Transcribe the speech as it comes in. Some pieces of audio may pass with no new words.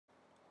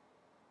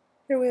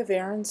Here we have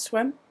Erin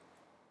swim.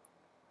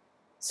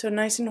 So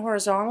nice and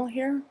horizontal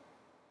here.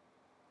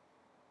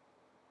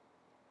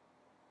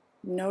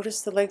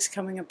 Notice the legs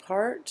coming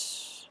apart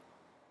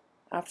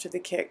after the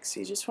kick. So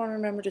you just want to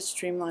remember to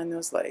streamline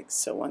those legs.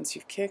 So once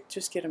you've kicked,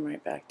 just get them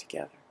right back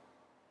together.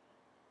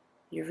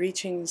 You're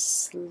reaching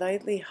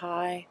slightly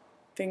high,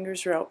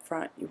 fingers are out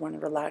front. You want to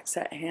relax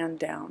that hand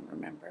down,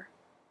 remember.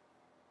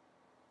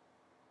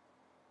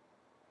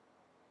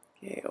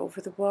 Okay,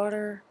 over the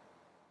water.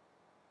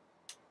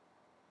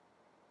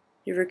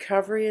 Your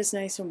recovery is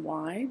nice and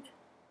wide.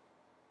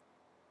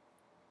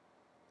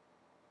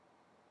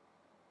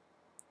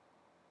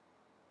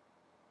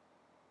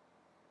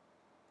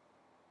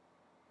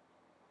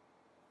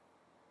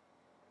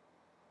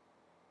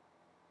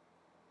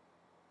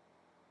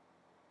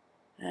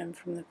 And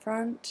from the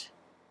front,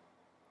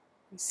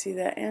 you see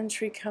that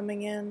entry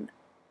coming in,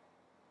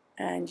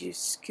 and you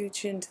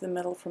scooch into the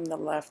middle from the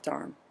left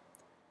arm.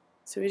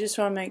 So we just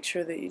want to make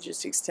sure that you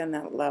just extend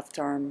that left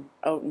arm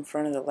out in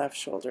front of the left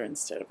shoulder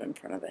instead of in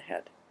front of the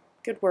head.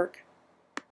 Good work.